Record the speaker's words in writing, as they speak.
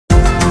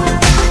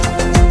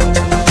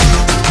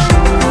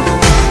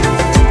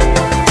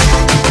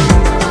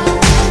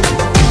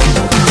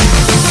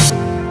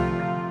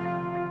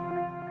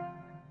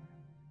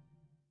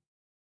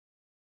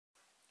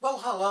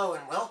Hello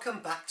and welcome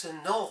back to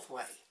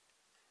Northway.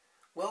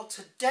 Well,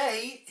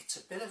 today it's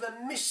a bit of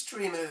a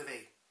mystery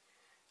movie.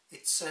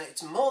 It's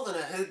more than a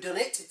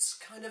whodunit, it's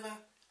kind of a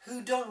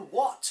who done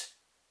what.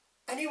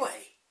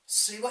 Anyway,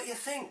 see what you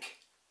think.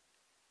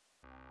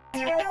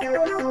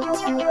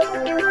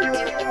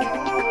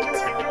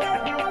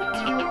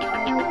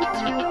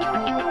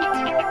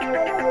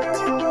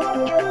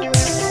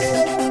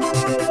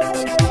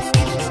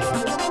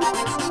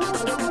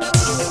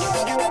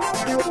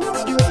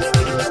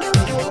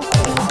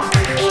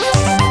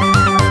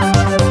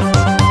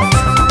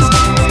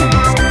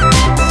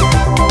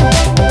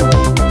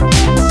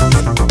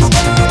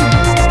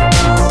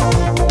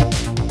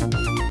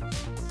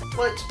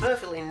 Well, it's a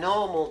perfectly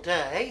normal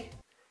day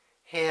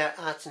here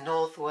at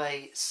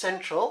Northway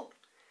Central,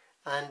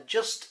 and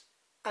just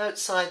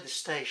outside the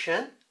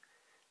station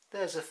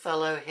there's a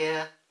fellow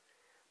here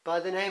by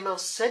the name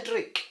of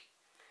Cedric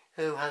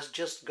who has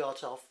just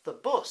got off the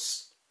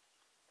bus.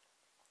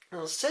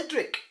 Now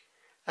Cedric,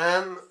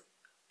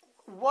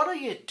 what are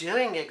you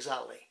doing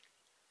exactly?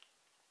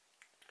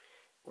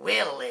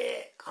 Well,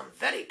 I'm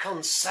very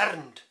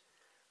concerned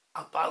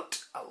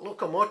about a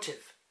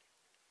locomotive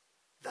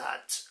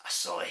that I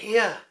saw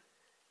here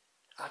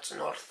at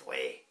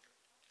Northway,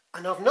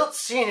 and I've not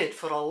seen it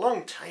for a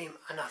long time,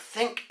 and I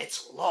think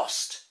it's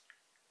lost,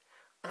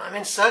 and I'm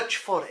in search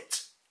for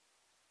it.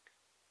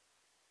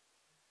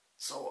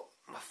 So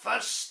my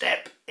first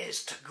step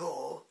is to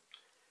go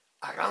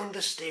around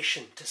the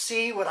station to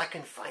see what I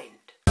can find.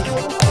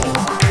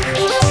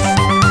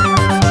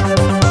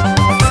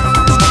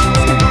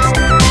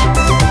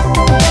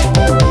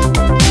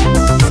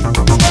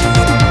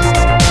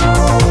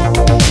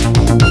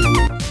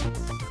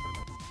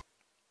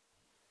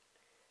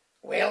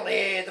 Well,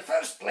 the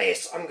first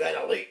place I'm going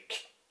to look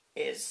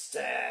is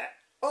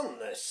on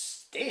the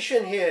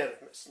station here.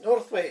 It's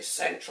Northway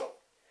Central.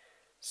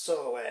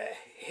 So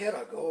here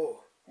I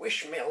go.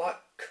 Wish me luck.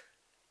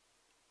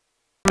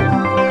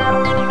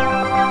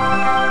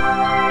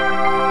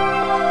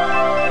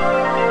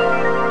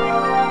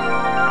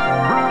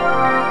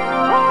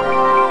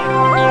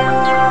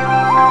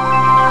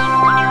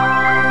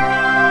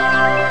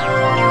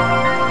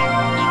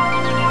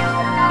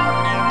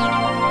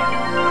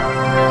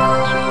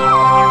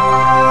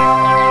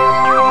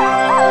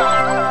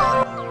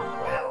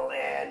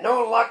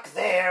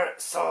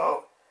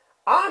 So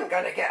I'm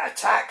going to get a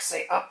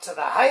taxi up to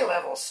the high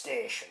level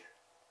station.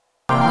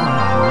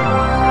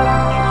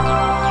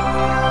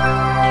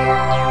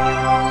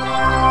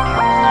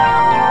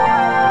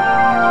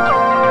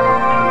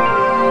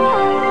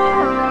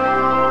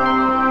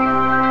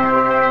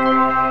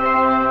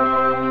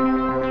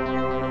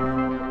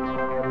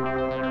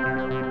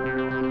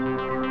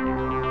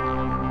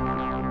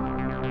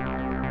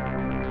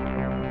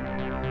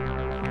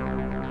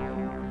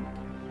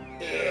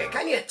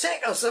 Can you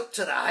take us up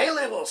to the high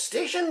level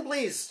station,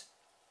 please?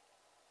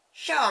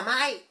 Sure,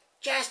 mate.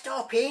 Just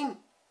hop in.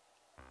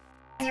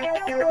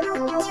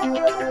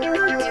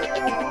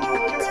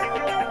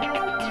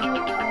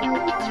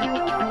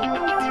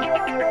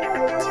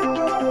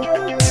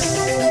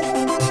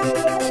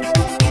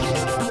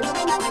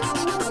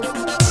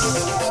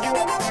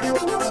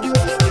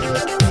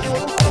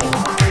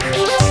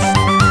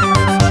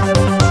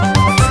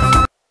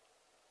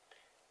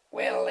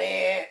 Well,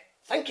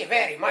 thank you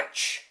very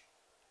much.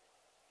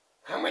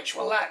 How much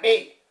will that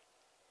be?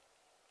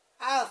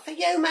 Oh, for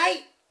you,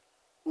 mate?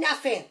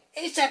 Nothing.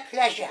 It's a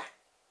pleasure.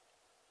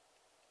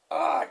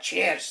 Oh,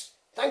 cheers.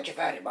 Thank you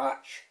very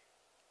much.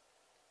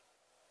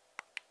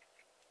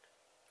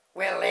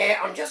 Well,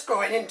 I'm just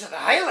going into the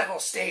high level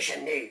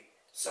station now,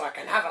 so I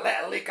can have a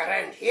little look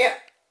around here.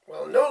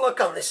 Well, no look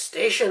on this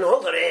station.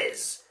 All there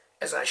is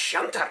a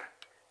shunter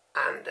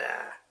and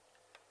a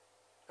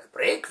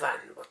brake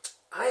van, but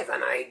I have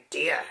an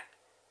idea.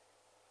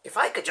 If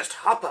I could just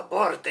hop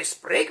aboard this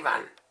brake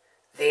van,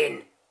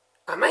 then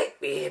I might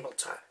be able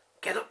to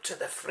get up to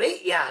the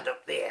freight yard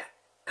up there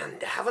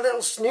and have a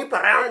little snoop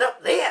around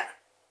up there.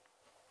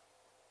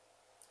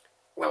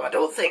 Well, I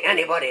don't think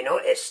anybody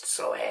noticed,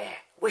 so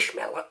wish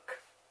me luck.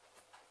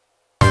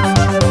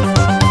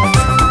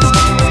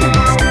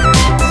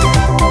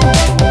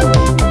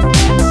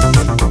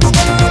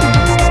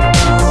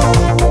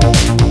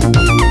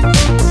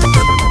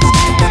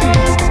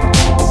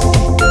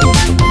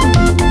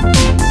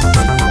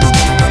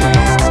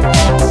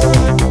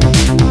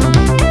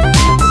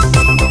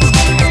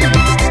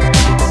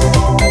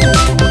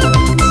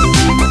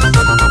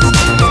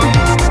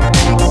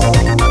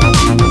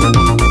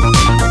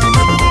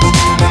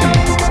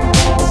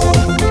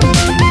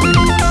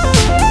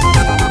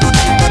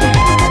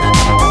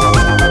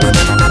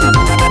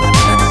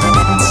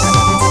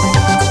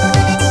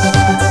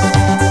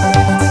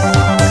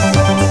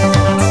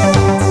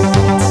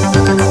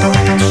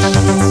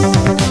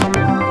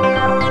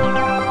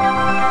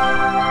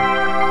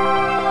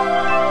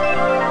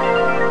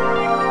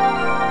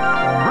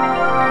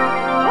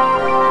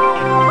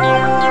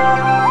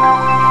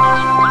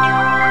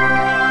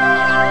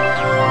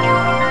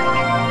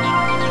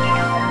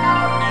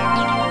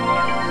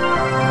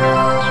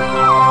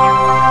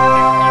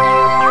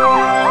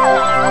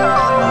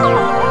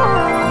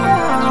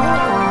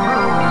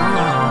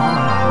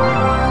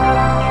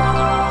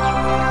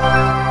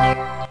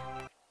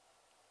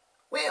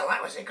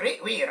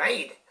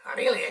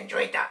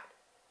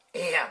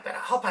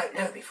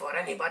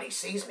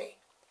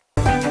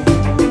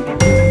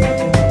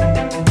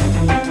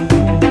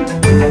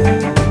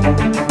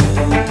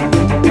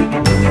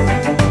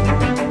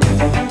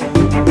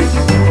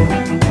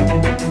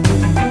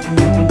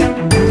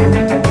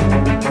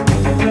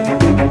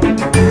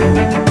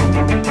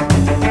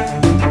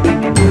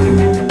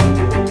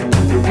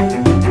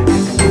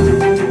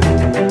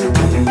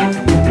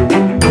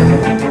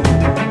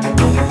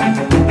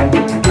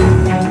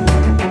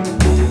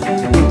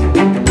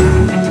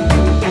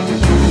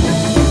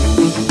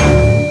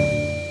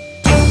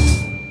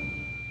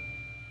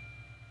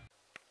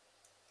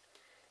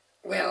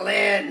 Well,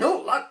 no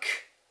luck.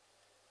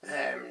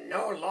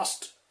 No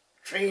lost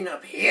train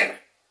up here.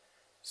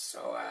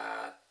 So,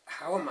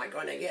 how am I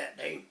going to get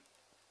down?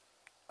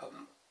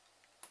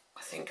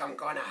 I think I'm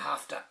going to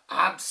have to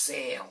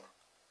abseil.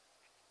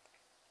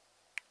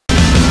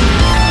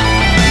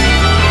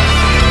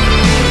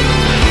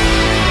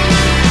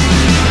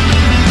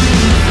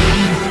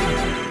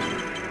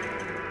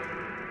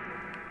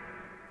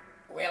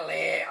 Well,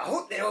 I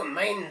hope they don't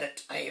mind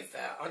that I've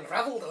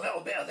unravelled a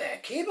little bit of their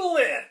cable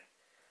there.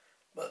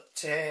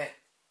 But I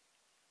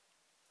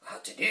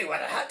had to do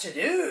what I had to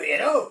do, you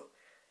know.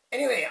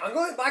 Anyway, I'm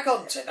going back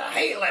onto the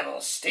high level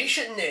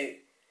station now.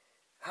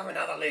 Have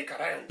another look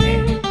around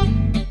there.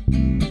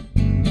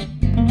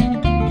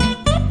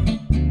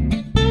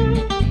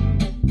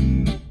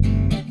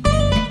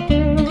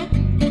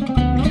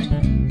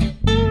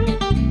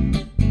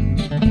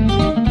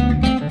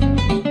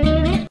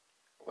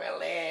 Well,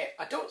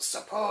 I don't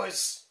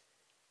suppose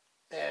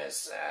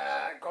there's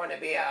going to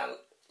be a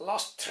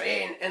lost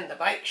train in the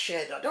bike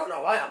shed. I don't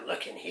know why I'm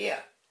looking here,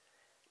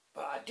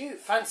 but I do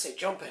fancy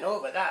jumping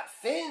over that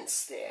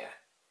fence there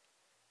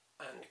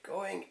and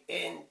going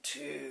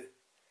into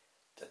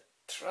the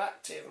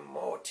Tractive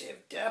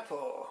Motive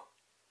Depot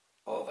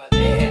over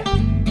there.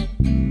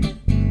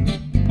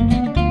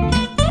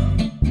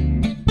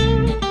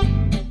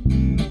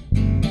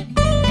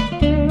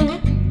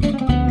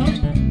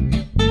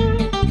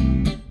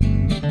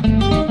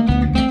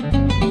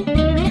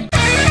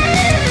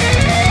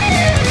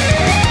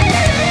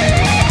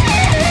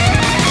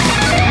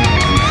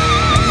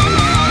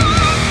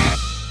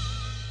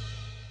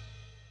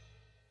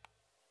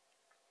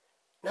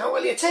 Now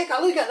will you take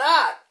a look at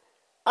that?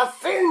 I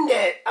found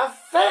it! I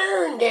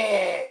found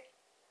it!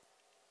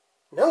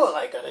 Now all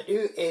I gotta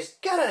do is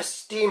get her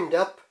steamed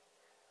up.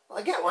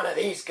 I'll get one of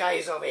these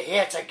guys over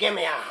here to give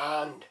me a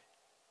hand.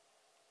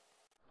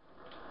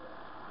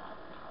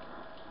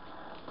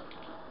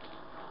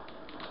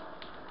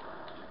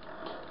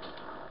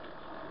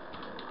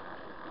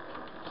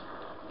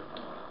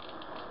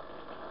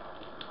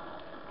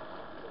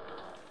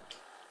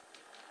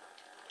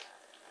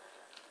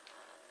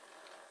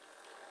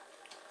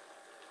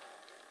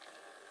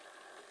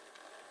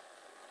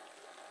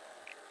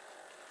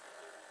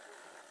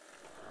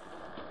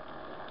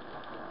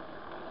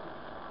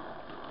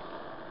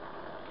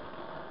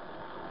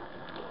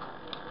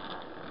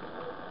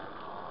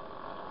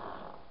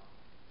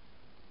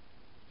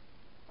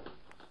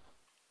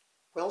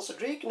 Well,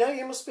 Cedric, now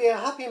you must be a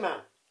happy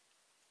man.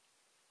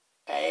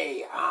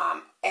 Hey,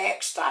 I'm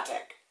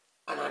ecstatic,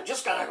 and I'm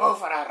just gonna go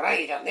for a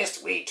ride on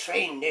this wee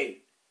train now.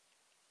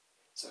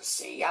 So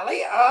see ya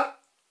later.